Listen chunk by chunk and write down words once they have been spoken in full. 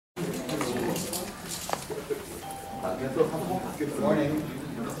Good morning.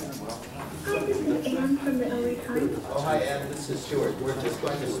 Hi, this is Anne from the LA Times. Oh, hi, Anne. This is Stewart. We're just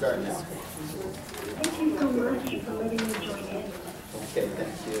going to start now. Thank you so much for letting me join in. Okay,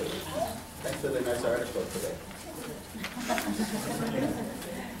 thank you. Thanks for the nice article today.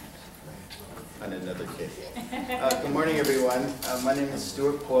 On another case. Good morning, everyone. My name is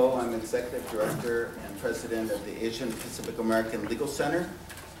Stewart Kwoh. I'm Executive Director and President of the Asian Pacific American Legal Center.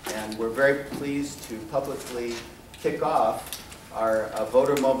 And we're very pleased to publicly kick off our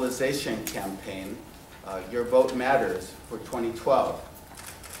voter mobilization campaign, Your Vote Matters, for 2012.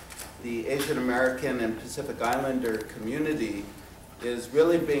 The Asian American and Pacific Islander community is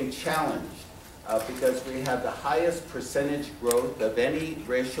really being challenged because we have the highest percentage growth of any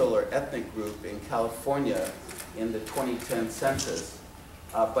racial or ethnic group in California in the 2010 census.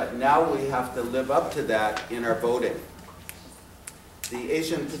 But now we have to live up to that in our voting. The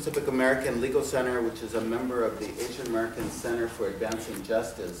Asian Pacific American Legal Center, which is a member of the Asian American Center for Advancing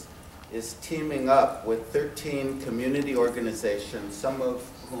Justice, is teaming up with 13 community organizations, some of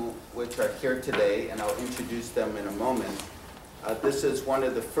which are here today, and I'll introduce them in a moment. This is one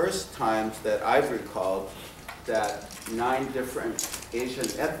of the first times that I've recalled that 9 different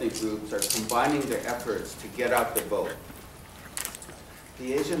Asian ethnic groups are combining their efforts to get out the vote.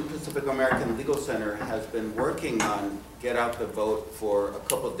 The Asian Pacific American Legal Center has been working on Get Out the Vote for a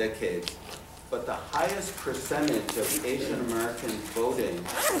couple decades, but the highest percentage of Asian Americans voting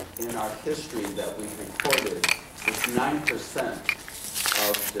in our history that we've recorded is 9%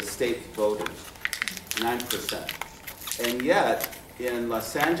 of the state's voters, 9%. And yet, in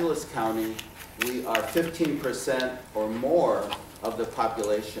Los Angeles County, we are 15% or more of the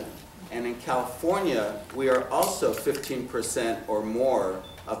population. And in California, we are also 15% or more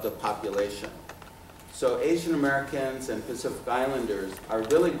of the population. So Asian Americans and Pacific Islanders are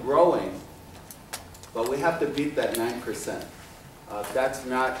really growing, but we have to beat that 9%. That's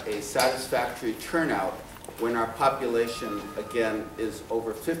not a satisfactory turnout when our population, again, is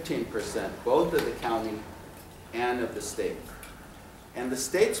over 15%, both of the county and of the state. And the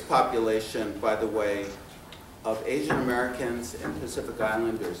state's population, by the way, of Asian Americans and Pacific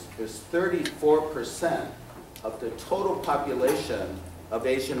Islanders is 34% of the total population of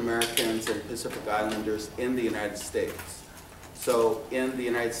Asian Americans and Pacific Islanders in the United States. So in the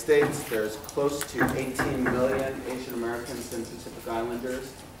United States, there's close to 18 million Asian Americans and Pacific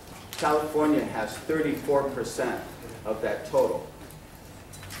Islanders. California has 34% of that total.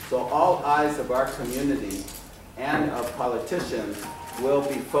 So all eyes of our community and of politicians will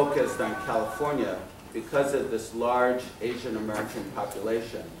be focused on California because of this large Asian American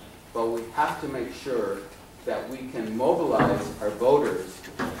population. But we have to make sure that we can mobilize our voters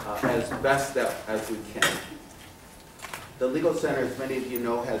as best as we can. The Legal Center, as many of you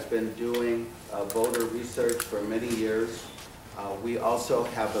know, has been doing voter research for many years. We also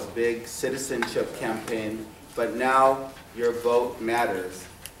have a big citizenship campaign, but now your vote matters,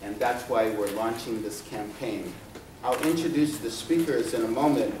 and that's why we're launching this campaign. I'll introduce the speakers in a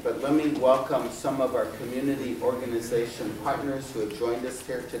moment, but let me welcome some of our community organization partners who have joined us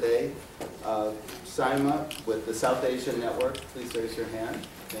here today. Saima with the South Asian Network, please raise your hand.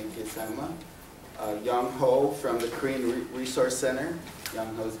 Thank you, Saima. Young Ho from the Korean Resource Center.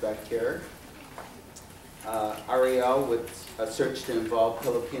 Young Ho's back here. Ariel with a search to involve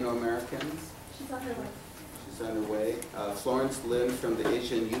Filipino Americans. She's on her way. She's on her way. Florence Lin from the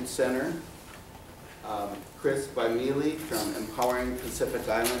Asian Youth Center. Chris Baimili from Empowering Pacific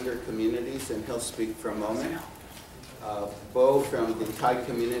Islander Communities, and he'll speak for a moment. Bo from the Thai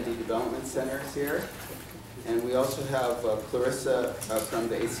Community Development Center is here. And we also have Clarissa from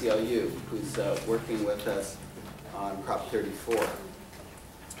the ACLU, who's working with us on Prop 34.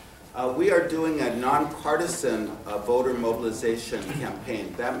 We are doing a nonpartisan voter mobilization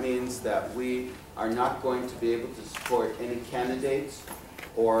campaign. That means that we are not going to be able to support any candidates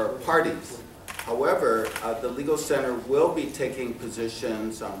or parties. However, the Legal Center will be taking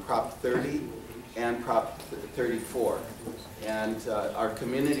positions on Prop 30 and Prop 34. And our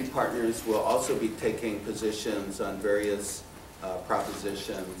community partners will also be taking positions on various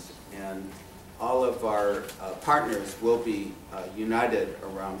propositions. And all of our partners will be united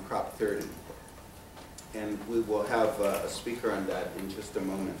around Prop 30. And we will have a speaker on that in just a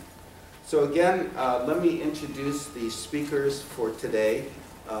moment. So again, let me introduce the speakers for today.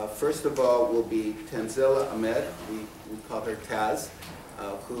 First of all will be Tanzila Ahmed, we call her Taz,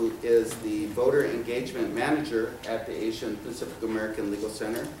 who is the Voter Engagement Manager at the Asian Pacific American Legal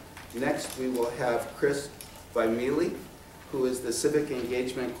Center. Next we will have Chris Baimili, who is the Civic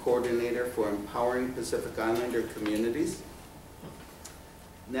Engagement Coordinator for Empowering Pacific Islander Communities.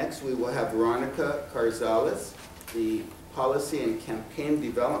 Next we will have Veronica Carrizales, the Policy and Campaign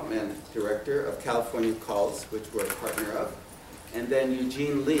Development Director of California Calls, which we're a partner of. And then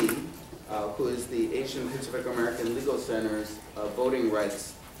Eugene Lee, who is the Asian Pacific American Legal Center's Voting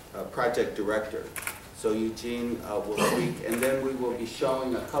Rights Project Director. So Eugene will speak, and then we will be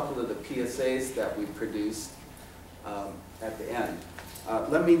showing a couple of the PSAs that we produced at the end.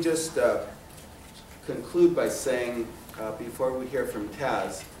 Let me just conclude by saying, before we hear from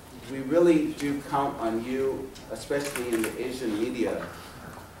Taz, we really do count on you, especially in the Asian media,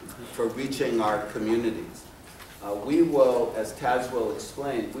 for reaching our communities. We will, as Taz will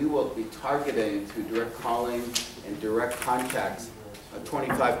explain, we will be targeting through direct calling and direct contacts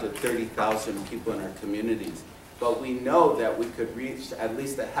 25 to 30,000 people in our communities. But we know that we could reach at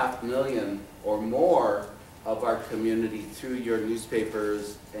least 500,000 or more of our community through your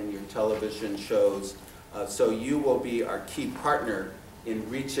newspapers and your television shows. So you will be our key partner in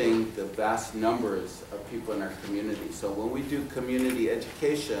reaching the vast numbers of people in our community. So when we do community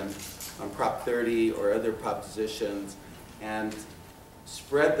education on Prop 30 or other propositions and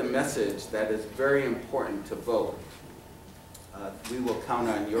spread the message that is very important to vote, we will count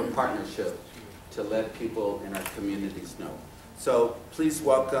on your partnership to let people in our communities know. So please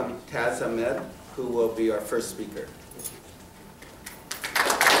welcome Taz Ahmed, who will be our first speaker.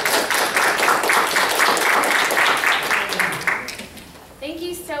 Thank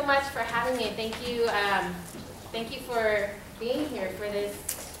you so much for having me. Thank you for being here for this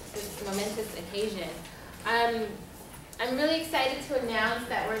momentous occasion. I'm really excited to announce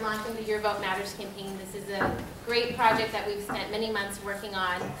that we're launching the Your Vote Matters campaign. This is a great project that we've spent many months working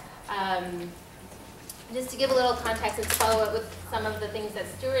on. Just to give a little context and to follow up with some of the things that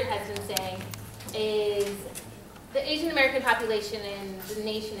Stewart has been saying, is the Asian American population in the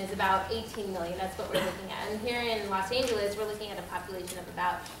nation is about 18 million. That's what we're looking at. And here in Los Angeles, we're looking at a population of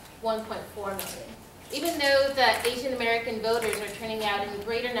about 1.4 million. Even though the Asian American voters are turning out in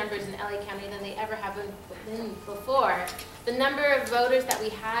greater numbers in LA County than they ever have been before, the number of voters that we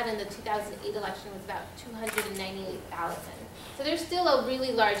had in the 2008 election was about 298,000. So there's still a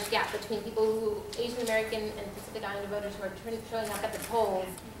really large gap between people who, Asian American and Pacific Islander voters who are showing up at the polls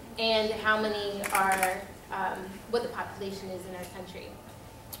and how many are, what the population is in our country,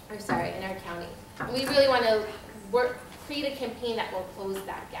 or sorry, in our county. And we really want to create a campaign that will close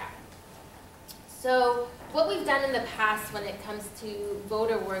that gap. So what we've done in the past when it comes to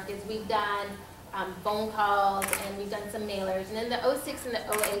voter work is we've done phone calls and we've done some mailers. And in the 06 and the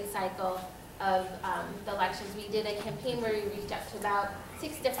 08 cycle of the elections, we did a campaign where we reached out to about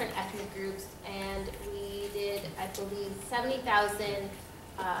 6 different ethnic groups, and we did, I believe, 70,000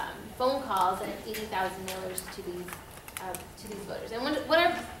 phone calls and 80,000 mailers to these voters. And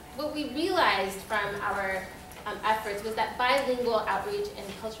what we realized from our efforts was that bilingual outreach and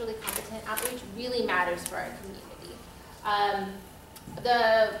culturally competent outreach really matters for our community.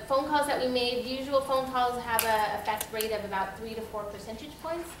 The phone calls that we made, usual phone calls have an effect rate of about 3 to 4 percentage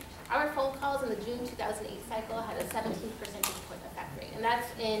points. Our phone calls in the June 2008 cycle had a 17 percentage point effect rate, and that's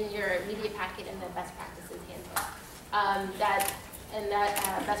in your media packet and the best practices handbook. That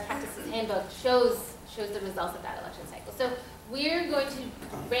best practices handbook shows the results of that election cycle. So we're going to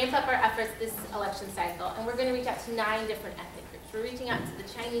ramp up our efforts this election cycle, and we're going to reach out to 9 different ethnic groups. We're reaching out to the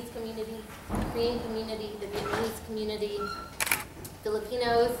Chinese community, the Korean community, the Vietnamese community,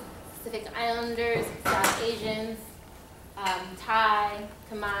 Filipinos, Pacific Islanders, South Asians, Thai,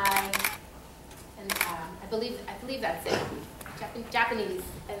 Khmer, and I believe that's it. Japanese,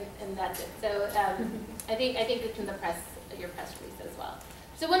 and that's it. So I think it's in your press release as well.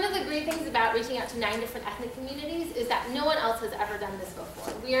 So one of the great things about reaching out to 9 different ethnic communities is that no one else has ever done this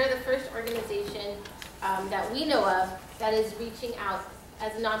before. We are the first organization that we know of that is reaching out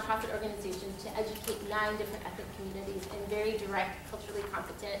as a nonprofit organization to educate 9 different ethnic communities in very direct, culturally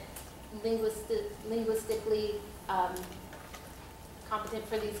competent, linguistically competent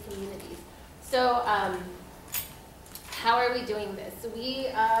for these communities. So how are we doing this? So we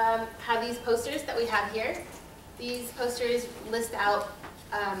have these posters that we have here. These posters list out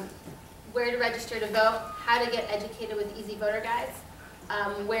where to register to vote, how to get educated with easy voter guides,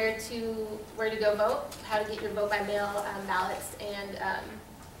 where to go vote, how to get your vote by mail ballots, and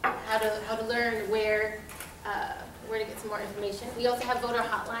how to learn where to get some more information. We also have voter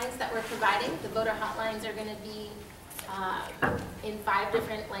hotlines that we're providing. The voter hotlines are going to be in 5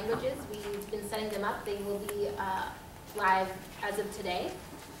 different languages. We've been setting them up. They will be live as of today.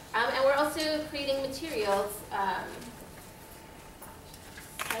 And we're also creating materials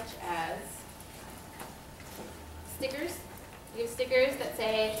such as stickers. We have stickers that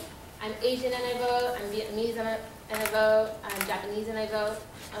say, I'm Asian and I vote, I'm Vietnamese and I vote, I'm Japanese and I vote,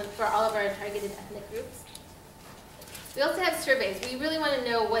 for all of our targeted ethnic groups. We also have surveys. We really want to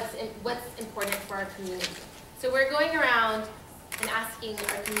know what's important for our community. So we're going around and asking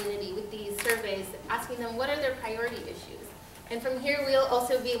our community with these surveys, asking them what are their priority issues. And from here, we'll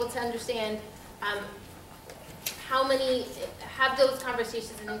also be able to understand have those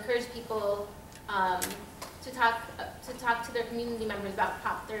conversations and encourage people to talk to their community members about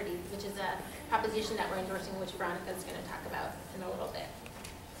Prop 30, which is a proposition that we're endorsing, which Veronica is going to talk about in a little bit.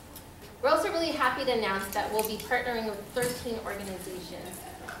 We're also really happy to announce that we'll be partnering with 13 organizations.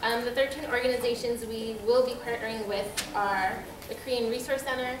 The 13 organizations we will be partnering with are the Korean Resource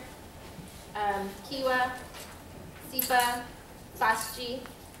Center, Kwoh, SIPA, FASG,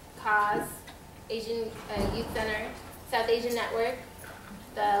 CAUSE, Asian Youth Center, South Asian Network,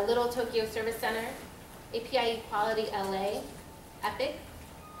 the Little Tokyo Service Center, API Equality LA, EPIC,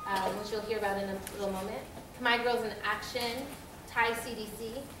 which you'll hear about in a little moment, Khmer Girls in Action, Thai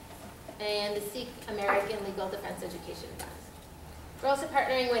CDC, and the Sikh American Legal Defense Education Fund. We're also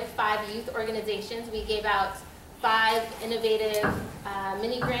partnering with 5 youth organizations. We gave out 5 innovative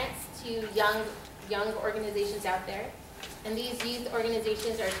mini grants to young organizations out there. And these youth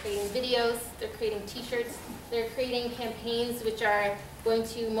organizations are creating videos, they're creating t-shirts, they're creating campaigns which are going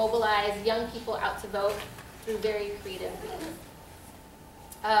to mobilize young people out to vote through very creative means.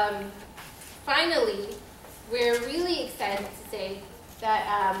 Finally, we're really excited to say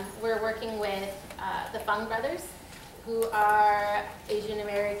that we're working with the Fung brothers, who are Asian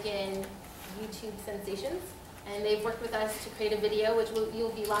American YouTube sensations. And they've worked with us to create a video, which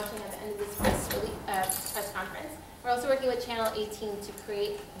you'll be launching at the end of this press conference. We're also working with Channel 18 to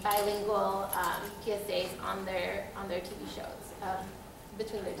create bilingual PSAs on their TV shows,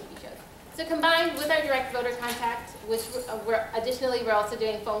 between their TV shows. So combined with our direct voter contact, which we're also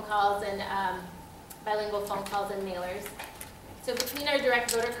doing phone calls and bilingual phone calls and mailers. So between our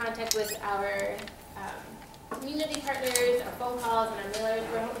direct voter contact with our community partners, our phone calls, and our mailers,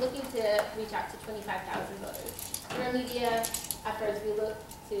 we're looking to reach out to 25,000 voters. Through our media efforts, we look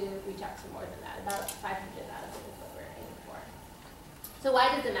to reach out to more than that, about 500,000 is what we're aiming for. So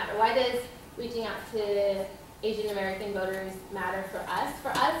why does it matter? Why does reaching out to Asian American voters matter for us? For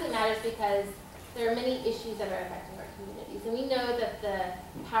us, it matters because there are many issues that are affecting our communities. And we know that the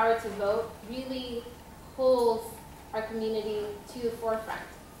power to vote really pulls our community to the forefront.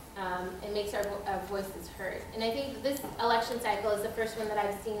 It makes our voices heard. And I think this election cycle is the first one that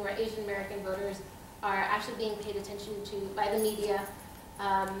I've seen where Asian American voters are actually being paid attention to by the media.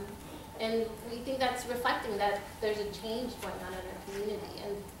 And we think that's reflecting that there's a change going on in our community,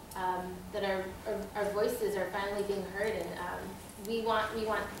 and that our voices are finally being heard. And we want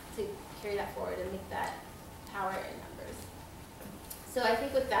to carry that forward and make that power in numbers. So I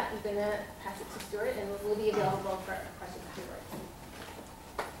think with that, I'm going to pass it to Stewart, and we'll be available for questions afterwards.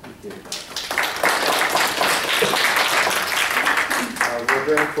 Thank you. We're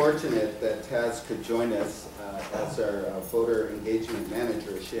very fortunate that Taz could join us as our voter engagement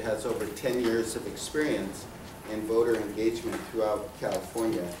manager. She has over 10 years of experience in voter engagement throughout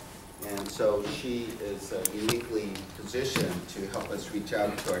California. And so she is uniquely positioned to help us reach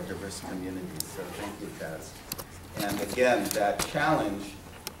out to our diverse communities. So thank you, Taz. And again, that challenge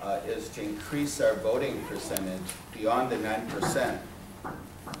is to increase our voting percentage beyond the 9%.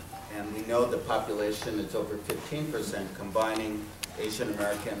 And we know the population is over 15%, combining Asian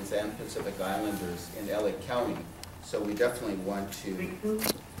Americans and Pacific Islanders in LA County. So we definitely want to,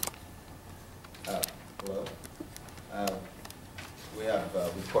 hello? We have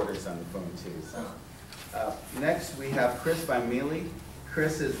reporters on the phone too. So. Next we have Chris Van Mealy.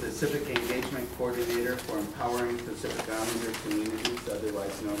 Chris is the Civic Engagement Coordinator for Empowering Pacific Islander Communities,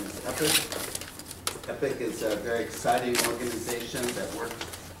 otherwise known as EPIC. EPIC is a very exciting organization that works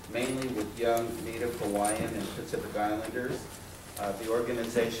mainly with young Native Hawaiian and Pacific Islanders. The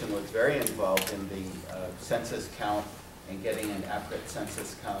organization was very involved in the census count and getting an accurate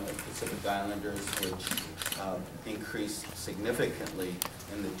census count of Pacific Islanders, which increased significantly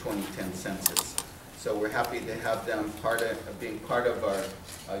in the 2010 census. So we're happy to have them being part of our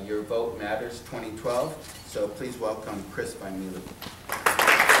Your Vote Matters 2012. So please welcome Chris Van Mealy.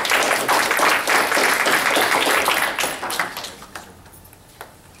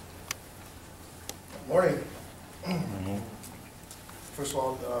 Morning. First of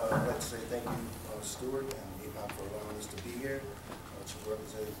all, I'd like to say thank you, Stewart and APALC, for allowing us to be here to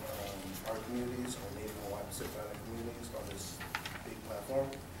represent our communities, our Native and Hawaiian Pacific Islander communities on this big platform.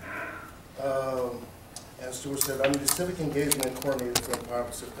 As Stewart said, I'm the Civic Engagement Coordinator for Empowering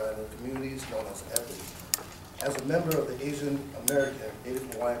Pacific Islander communities, known as EPIC. As a member of the Asian American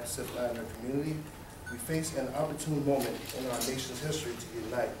Native Hawaiian Pacific Islander community, we face an opportune moment in our nation's history to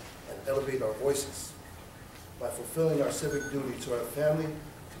unite and elevate our voices. by fulfilling our civic duty to our family,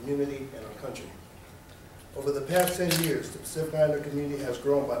 community, and our country. Over the past 10 years, the Pacific Islander community has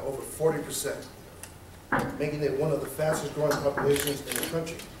grown by over 40%, making it one of the fastest growing populations in the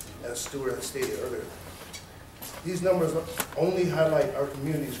country, as Stewart had stated earlier. These numbers only highlight our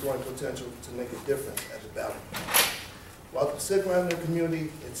community's growing potential to make a difference as a ballot. While the Pacific Islander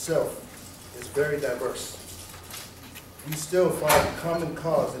community itself is very diverse, we still find a common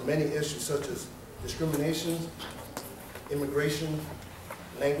cause in many issues such as discrimination, immigration,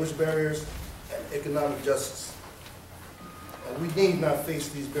 language barriers, and economic justice. And we need not face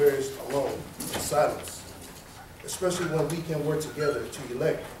these barriers alone in silence, especially when we can work together to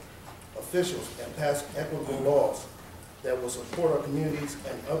elect officials and pass equitable laws that will support our communities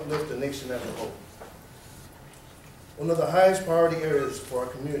and uplift the nation as a whole. One of the highest priority areas for our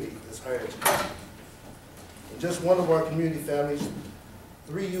community is higher education. In just one of our community families,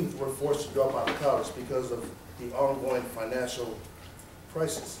 3 youth were forced to drop out of college because of the ongoing financial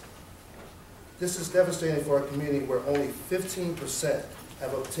crisis. This is devastating for our community where only 15%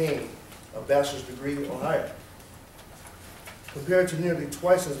 have obtained a bachelor's degree or higher, compared to nearly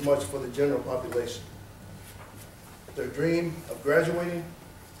twice as much for the general population. Their dream of graduating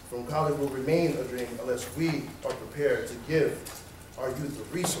from college will remain a dream unless we are prepared to give our youth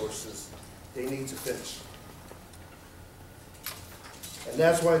the resources they need to finish. And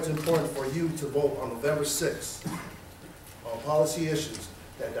that's why it's important for you to vote on November 6th on policy issues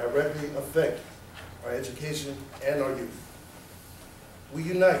that directly affect our education and our youth. We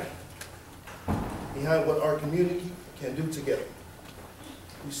unite behind what our community can do together.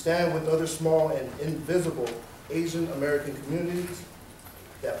 We stand with other small and invisible Asian American communities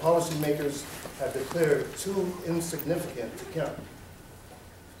that policymakers have declared too insignificant to count.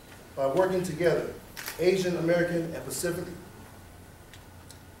 By working together, Asian American and Pacific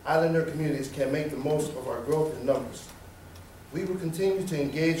Islander communities can make the most of our growth in numbers. We will continue to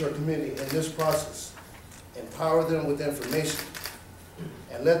engage our community in this process, empower them with information,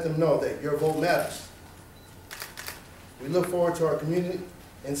 and let them know that your vote matters. We look forward to our community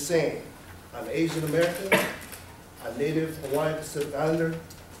in saying, I'm Asian American, I'm Native Hawaiian Pacific Islander,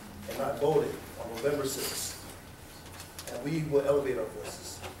 and I voted on November 6th. And we will elevate our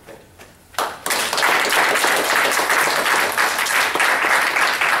voices. Thank you.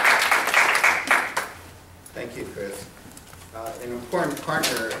 Thank you, Chris. An important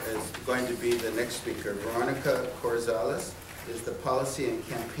partner is going to be the next speaker. Veronica Carrizales is the Policy and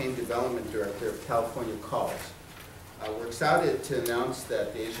Campaign Development Director of California Calls. We're excited to announce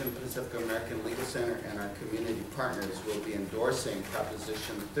that the Asian Pacific American Legal Center and our community partners will be endorsing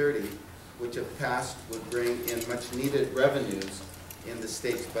Proposition 30, which if passed would bring in much needed revenues in the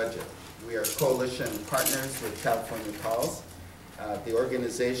state's budget. We are coalition partners with California Calls, the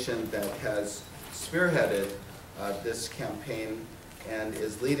organization that has spearheaded this campaign and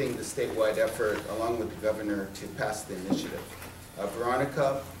is leading the statewide effort along with the governor to pass the initiative.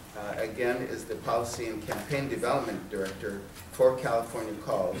 Veronica, again, is the Policy and Campaign Development Director for California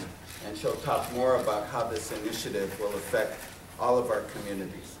Calls, and she'll talk more about how this initiative will affect all of our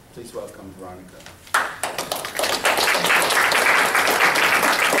communities. Please welcome Veronica.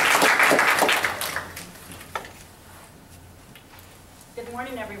 Good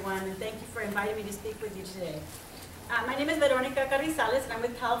morning, everyone, and thank you for inviting me to speak with you today. My name is Veronica Carrizales, and I'm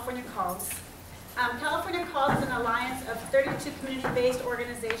with California Calls. California Calls is an alliance of 32 community-based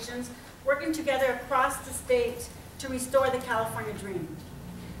organizations working together across the state to restore the California dream.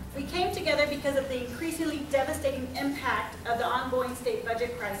 We came together because of the increasingly devastating impact of the ongoing state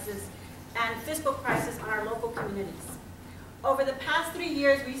budget crisis and fiscal crisis on our local communities. Over the past 3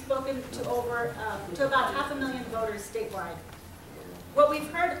 years, we've spoken to about 500,000 voters statewide. What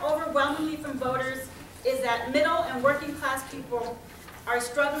we've heard overwhelmingly from voters is that middle and working class people are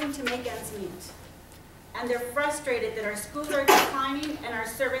struggling to make ends meet. And they're frustrated that our schools are declining and our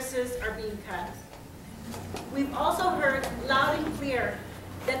services are being cut. We've also heard loud and clear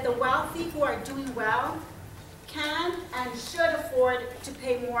that the wealthy who are doing well can and should afford to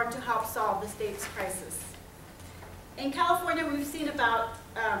pay more to help solve the state's crisis. In California, we've seen about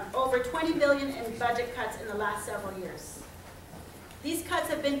over $20 billion in budget cuts in the last several years. These cuts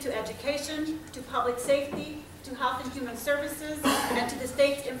have been to education, to public safety, to health and human services, and to the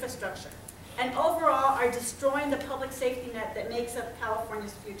state's infrastructure, and overall are destroying the public safety net that makes up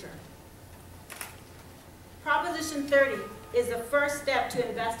California's future. Proposition 30 is the first step to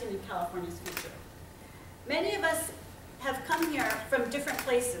investing in California's future. Many of us have come here from different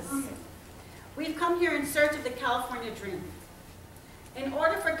places. We've come here in search of the California dream. In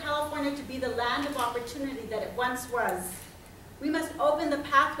order for California to be the land of opportunity that it once was, we must open the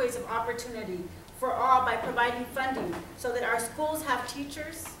pathways of opportunity for all by providing funding so that our schools have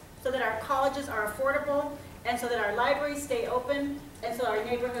teachers, so that our colleges are affordable, and so that our libraries stay open, and so our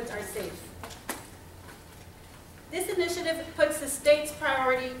neighborhoods are safe. This initiative puts the state's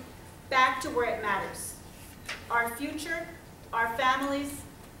priority back to where it matters: our future, our families,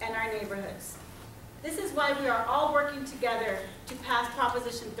 and our neighborhoods. This is why we are all working together to pass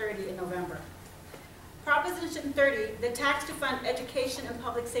Proposition 30 in November. Proposition 30, the Tax to Fund Education and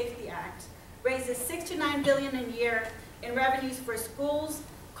Public Safety Act, raises $6 to $9 billion a year in revenues for schools,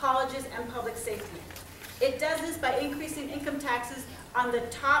 colleges, and public safety. It does this by increasing income taxes on the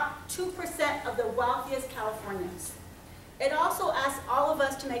top 2% of the wealthiest Californians. It also asks all of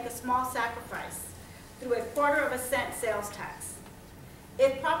us to make a small sacrifice through a 1/4 cent sales tax.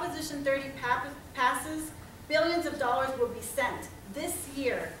 If Proposition 30 passes, billions of dollars will be sent this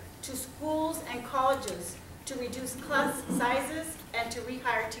year to schools and colleges to reduce class sizes and to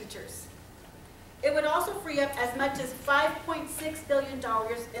rehire teachers. It would also free up as much as $5.6 billion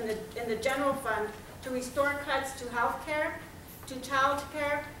in the general fund to restore cuts to health care, to child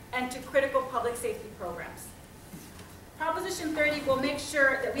care, and to critical public safety programs. Proposition 30 will make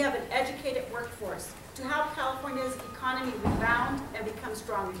sure that we have an educated workforce to help California's economy rebound and become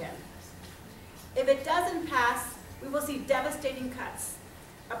strong again. If it doesn't pass, we will see devastating cuts.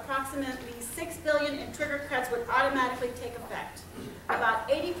 Approximately $6 billion in trigger cuts would automatically take effect. About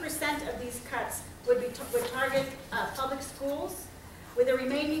 80% of these cuts would target public schools, with the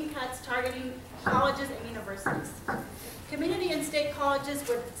remaining cuts targeting colleges and universities. Community and state colleges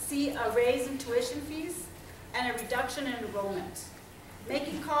would see a raise in tuition fees and a reduction in enrollment,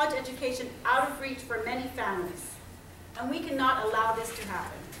 making college education out of reach for many families. And we cannot allow this to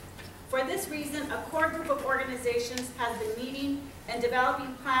happen. For this reason, a core group of organizations has been meeting and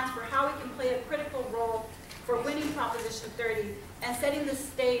developing plans for how we can play a critical role for winning Proposition 30 and setting the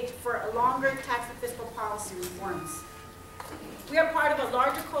stage for a longer tax and fiscal policy reforms. We are part of a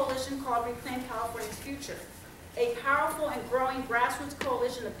larger coalition called Reclaim California's Future, a powerful and growing grassroots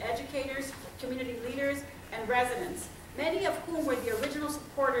coalition of educators, community leaders, and residents, many of whom were the original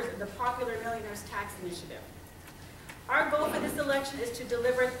supporters of the popular Millionaires Tax Initiative. Our goal for this election is to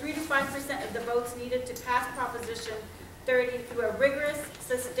deliver 3 to 5% of the votes needed to pass Proposition 30 through a rigorous,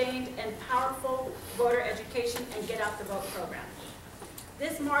 sustained, and powerful voter education and get out the vote program.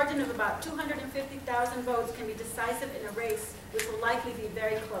 This margin of about 250,000 votes can be decisive in a race which will likely be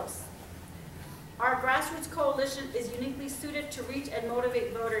very close. Our grassroots coalition is uniquely suited to reach and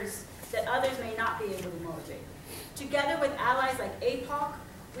motivate voters that others may not be able to motivate. Together with allies like APALC,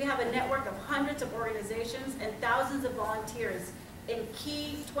 we have a network of hundreds of organizations and thousands of volunteers in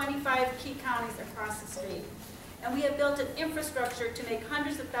 25 key counties across the state. And we have built an infrastructure to make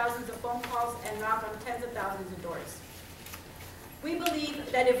hundreds of thousands of phone calls and knock on tens of thousands of doors. We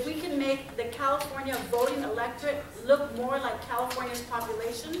believe that if we can make the California voting electorate look more like California's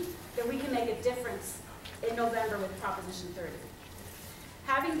population, then we can make a difference in November with Proposition 30.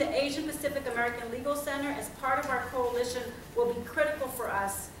 Having the Asian Pacific American Legal Center as part of our coalition will be critical for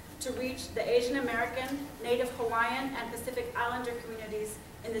us to reach the Asian American, Native Hawaiian, and Pacific Islander communities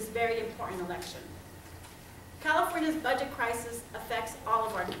in this very important election. California's budget crisis affects all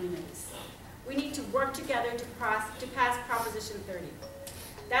of our communities. We need to work together to pass Proposition 30.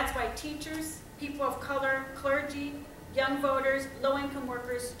 That's why teachers, people of color, clergy, young voters, low-income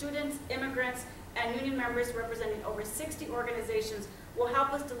workers, students, immigrants, and union members representing over 60 organizations will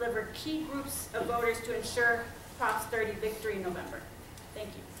help us deliver key groups of voters to ensure Prop 30 victory in November. Thank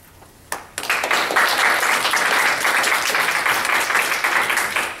you.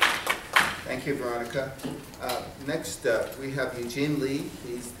 Thank you, Veronica. Next, we have Eugene Lee.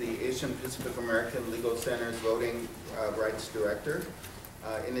 He's the Asian Pacific American Legal Center's Voting Rights Director.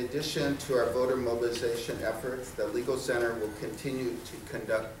 In addition to our voter mobilization efforts, the Legal Center will continue to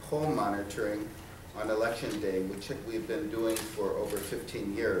conduct poll monitoring on Election Day, which we've been doing for over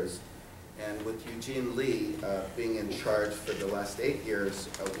 15 years. And with Eugene Lee being in charge for the last 8 years,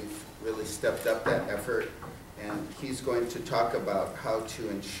 we've really stepped up that effort. And he's going to talk about how to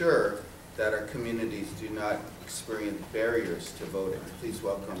ensure that our communities do not experience barriers to voting. Please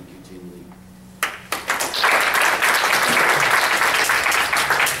welcome Eugene Lee.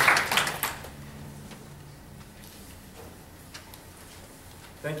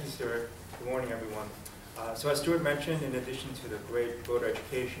 Thank you, Stewart. Good morning, everyone. So as Stewart mentioned, in addition to the great voter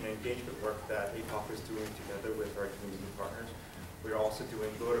education and engagement work that APALC is doing together with our community partners, we're also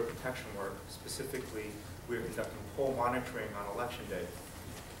doing voter protection work. Specifically, we're conducting poll monitoring on Election Day.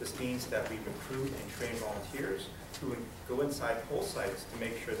 This means that we recruit and train volunteers who go inside poll sites to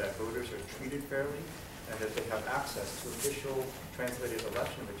make sure that voters are treated fairly and that they have access to official translated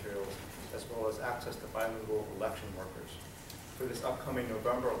election materials as well as access to bilingual election workers. For this upcoming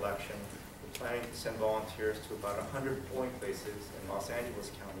November election, we're planning to send volunteers to about 100 polling places in Los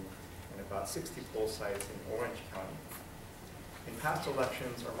Angeles County and about 60 poll sites in Orange County. In past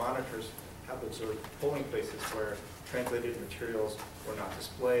elections, our monitors have observed polling places where translated materials were not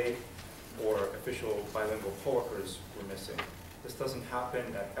displayed or official bilingual poll workers were missing. This doesn't happen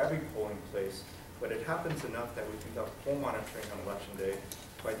at every polling place, but it happens enough that we conduct poll monitoring on election day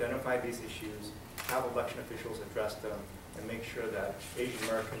to identify these issues, have election officials address them, and make sure that Asian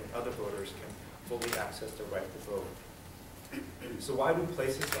American and other voters can fully access their right to vote. So why do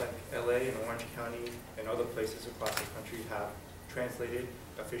places like LA and Orange County and other places across the country have translated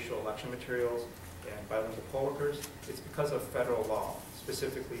official election materials and bilingual poll workers? It's because of federal law,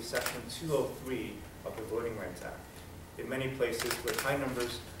 specifically Section 203 of the Voting Rights Act. In many places with high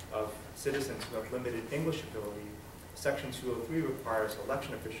numbers of citizens who have limited English ability, Section 203 requires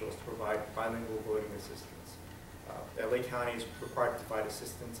election officials to provide bilingual voting assistance. LA County is required to provide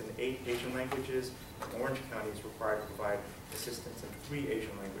assistance in 8 Asian languages, and Orange County is required to provide assistance in 3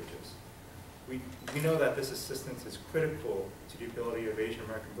 Asian languages. We know that this assistance is critical to the ability of Asian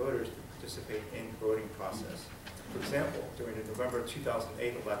American voters to participate in the voting process. For example, during the November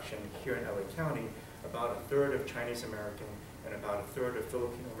 2008 election here in LA County, about a third of Chinese American and about a third of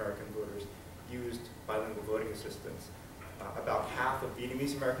Filipino American voters used bilingual voting assistance. About half of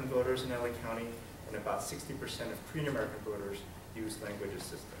Vietnamese American voters in LA County and about 60% of Korean American voters used language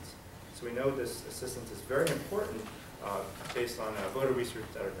assistance. So we know this assistance is very important based on voter research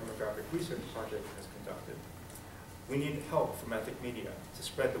that our demographic research project has conducted. We need help from ethnic media to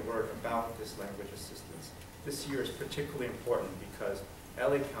spread the word about this language assistance. This year is particularly important because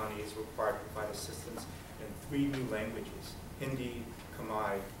LA County is required to provide assistance in 3 new languages, Hindi,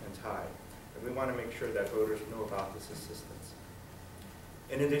 Khmer, and Thai. And we want to make sure that voters know about this assistance.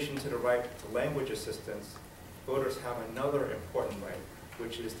 In addition to the right to language assistance, voters have another important right,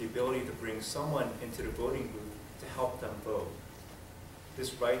 which is the ability to bring someone into the voting booth to help them vote.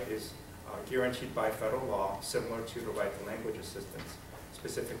 This right is guaranteed by federal law, similar to the right to language assistance.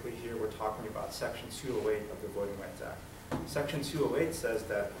 Specifically here, we're talking about Section 208 of the Voting Rights Act. Section 208 says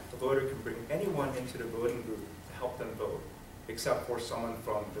that the voter can bring anyone into the voting booth to help them vote, except for someone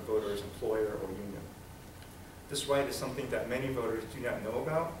from the voter's employer or union. This right is something that many voters do not know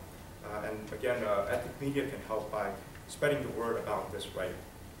about, and again, ethnic media can help by spreading the word about this right.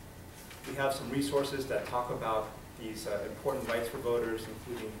 We have some resources that talk about these important rights for voters,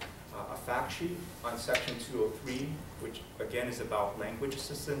 including a fact sheet on Section 203, which again is about language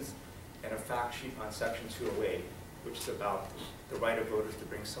assistance, and a fact sheet on Section 208, which is about the right of voters to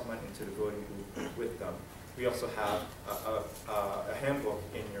bring someone into the voting booth with them. We also have a handbook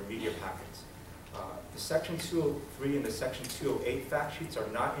in your media packets. The Section 203 and the Section 208 fact sheets are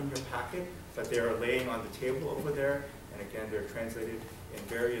not in your packet, but they are laying on the table over there, and again, they're translated in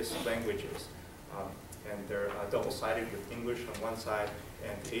various languages. And they're double-sided with English on one side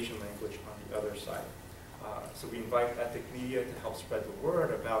and the Asian language on the other side. So we invite ethnic media to help spread the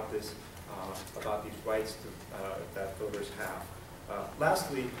word about this, about these rights that voters have.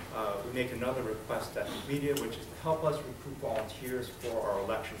 Lastly, we make another request to ethnic media, which is to help us recruit volunteers for our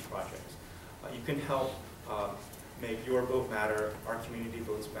election projects. You can help make your vote matter, our community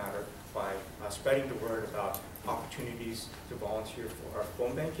votes matter, by spreading the word about opportunities to volunteer for our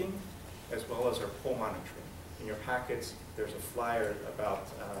phone banking, as well as our poll monitoring. In your packets, there's a flyer about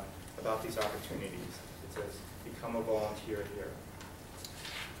these opportunities. It says, become a volunteer here.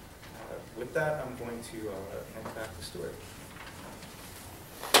 With that, I'm going to hand it back to Stewart.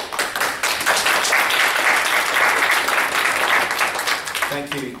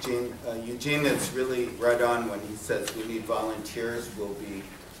 Thank you, Eugene. Eugene is really right on when he says we need volunteers. We'll be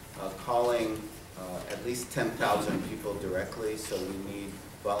calling at least 10,000 people directly, so we need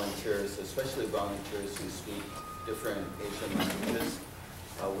volunteers, especially volunteers who speak different Asian languages.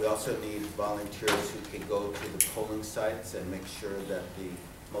 We also need volunteers who can go to the polling sites and make sure that the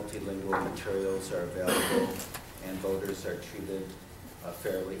multilingual materials are available and voters are treated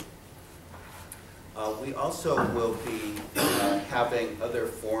fairly. We also will be having other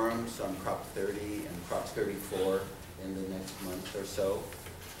forums on Prop 30 and Prop 34 in the next month or so.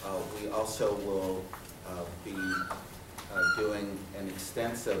 We also will be doing an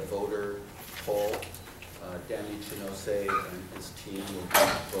extensive voter poll. Danny Chinose and his team will be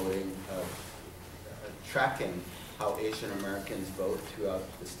voting, tracking how Asian Americans vote throughout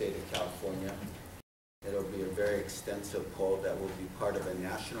the state of California. It'll be a very extensive poll that will be part of a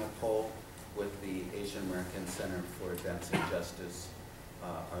national poll with the Asian American Center for Advancing Justice,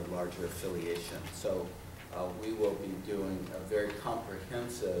 our larger affiliation. So we will be doing a very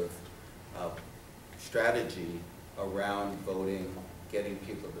comprehensive strategy around voting, getting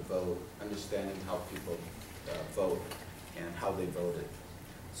people to vote, understanding how people vote and how they voted.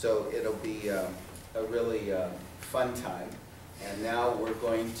 So it'll be a really fun time. And now we're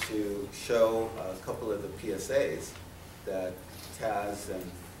going to show a couple of the PSAs that Taz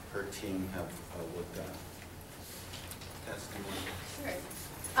and her team have worked on. Taz, do you want to? Sure.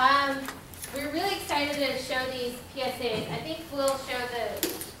 We're really excited to show these PSAs. I think we'll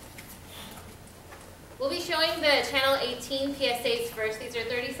be showing the Channel 18 PSAs first. These are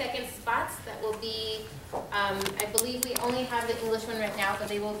 30-second spots that will be, I believe we only have the English one right now, but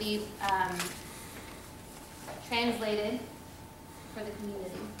they will be translated for the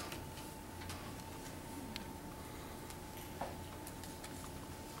community.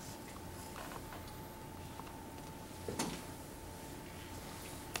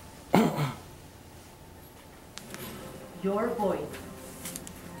 Your voice,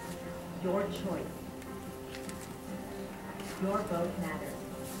 your choice, your vote matters.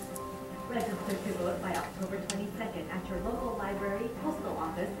 Register to vote by October 22nd at your local library, postal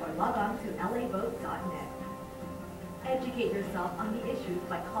office, or log on to lavote.net. Educate yourself on the issues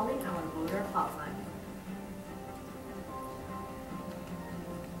by calling our voter hotline.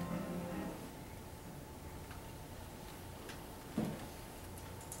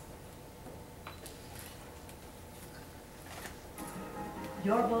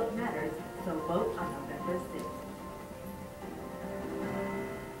 Your vote matters, so vote on November 6th.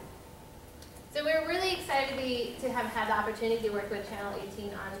 So we're really excited to have had the opportunity to work with Channel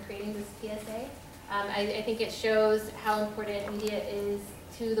 18 on creating this PSA. I think it shows how important media is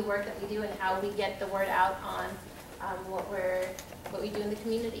to the work that we do and how we get the word out on what we do in the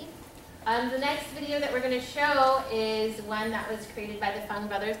community. The next video that we're going to show is one that was created by the Fung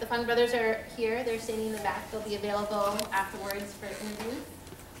Brothers. The Fung Brothers are here. They're sitting in the back. They'll be available afterwards for interviews.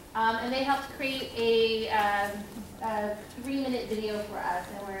 And they helped create a 3-minute video for us,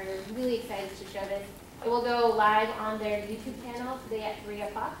 and we're really excited to show this. It will go live on their YouTube channel today at 3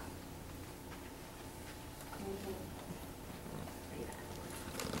 o'clock.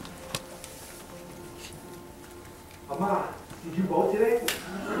 Ahmed, did you vote today?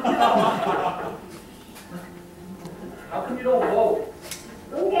 How come you don't vote?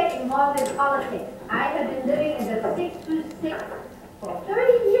 Don't get involved in politics. I have been living in the 626 for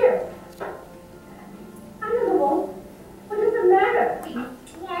 30 years. I don't know. What does it matter?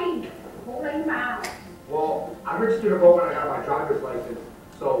 Why? Well, I registered to vote when I got my driver's license.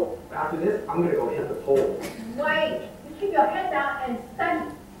 So after this, I'm going to go hit the polls. Wait. You keep your head down and study.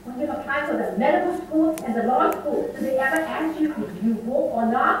 When you apply for the medical school and the law school, do they ever ask you if you vote or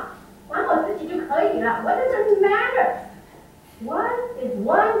not? 管我自己就可以了. What does it matter? What is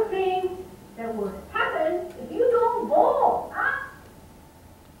one thing that will happen if you don't vote? Huh?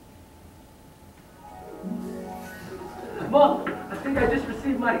 Mom, I think I just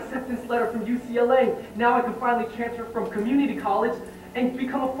received my acceptance letter from UCLA. Now I can finally transfer from community college and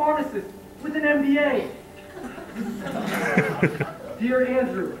become a pharmacist with an MBA. Dear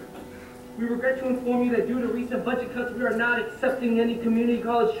Andrew, we regret to inform you that due to recent budget cuts, we are not accepting any community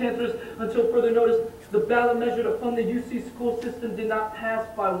college transfers until further notice. The ballot measure to fund the UC school system did not pass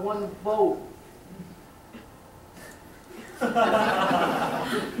by 1 vote.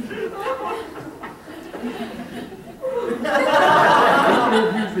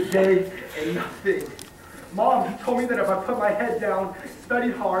 Interviews a day and nothing. Mom, he told me that if I put my head down,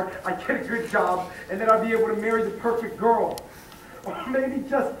 studied hard, I'd get a good job, and then I'd be able to marry the perfect girl. Or maybe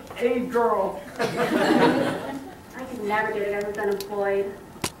just a girl. I could never get it as unemployed.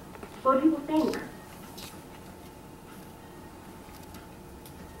 What do people think?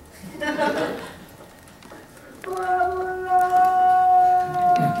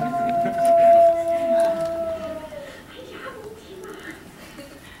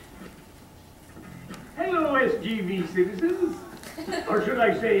 Hello, SGV citizens. Or should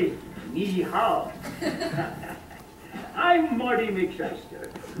I say, ni hao. I'm Marty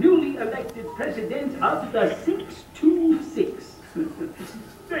McShyster, newly elected president of the 626.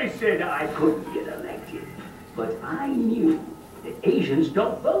 They said I couldn't get elected, but I knew that Asians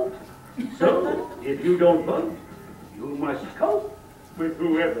don't vote. So, if you don't vote, you must cope with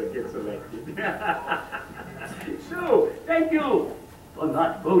whoever gets elected. So, thank you for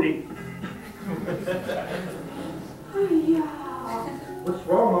not voting. What's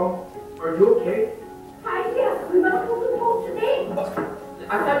wrong, Mom? Are you okay? We must go to the polls today.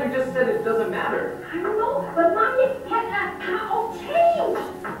 I thought you just said it doesn't matter. I don't know, but Mommy had all change.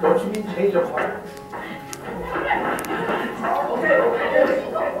 Don't you mean change of heart? Okay.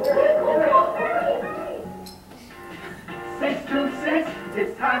 626?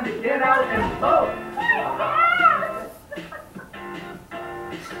 It's time to get out and vote.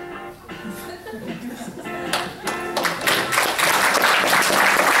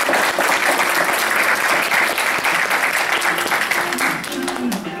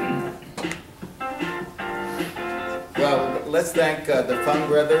 Well, let's thank the Fung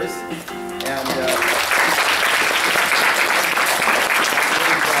brothers and the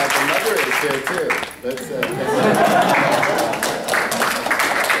mother is here too.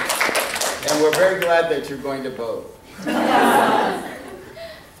 And we're very glad that you're going to vote.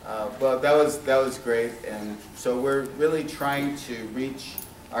 Well, that was great, and so we're really trying to reach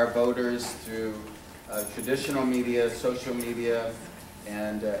our voters through traditional media, social media,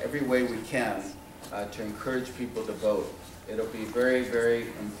 and every way we can. To encourage people to vote. It'll be very, very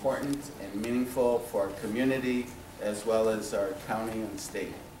important and meaningful for our community as well as our county and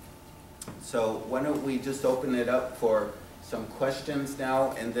state. So why don't we just open it up for some questions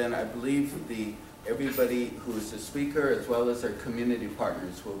now, and then I believe everybody who's a speaker as well as our community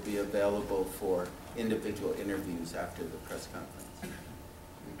partners will be available for individual interviews after the press conference.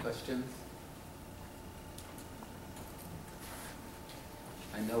 Any questions?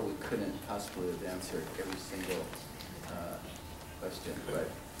 I know we couldn't possibly have answered every single question, but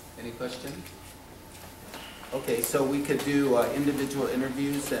any question? Okay, so we could do individual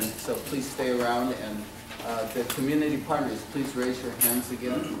interviews, and so please stay around, and the community partners, please raise your hands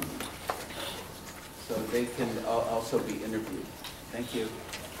again so they can also be interviewed. Thank you.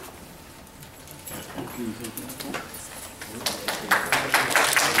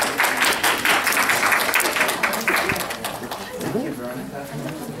 Thank you, Veronica.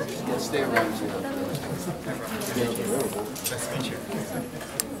 Yeah, stay around too. Nice to meet you.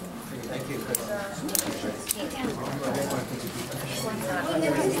 Thank you.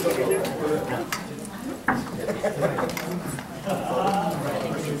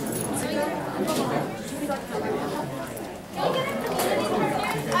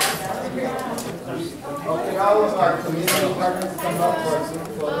 Okay, all of our community partners come up for a Zoom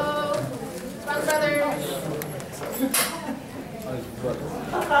photo. Fun brothers.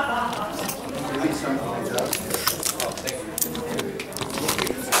 Maybe some of these up.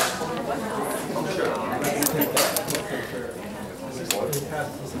 Oh, sure.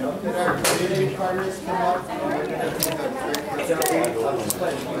 Could our community partners come up?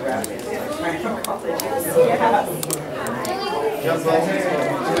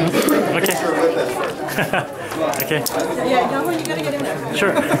 Okay. Okay. Yeah, no, you gotta get in there.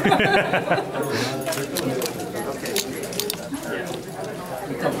 Sure.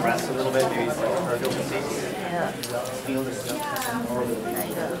 Compress a little bit, maybe or feel the seats. Feel the stuff.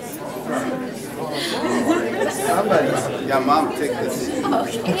 Somebody. Yeah, Mom, take this. Oh,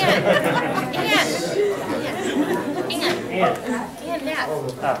 and Dad.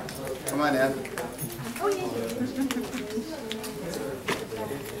 Come on, Ed.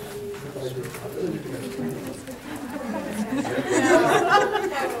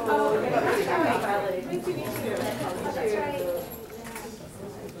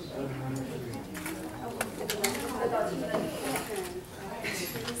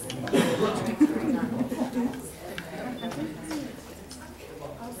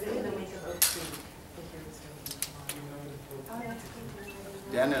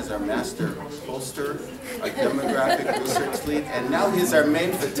 Dan is our master poster, our demographic research lead, and now he's our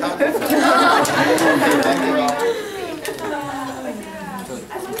main photographer.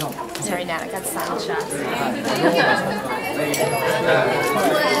 Sorry, now I got silent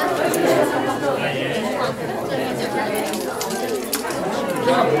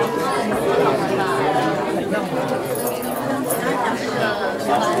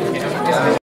shots.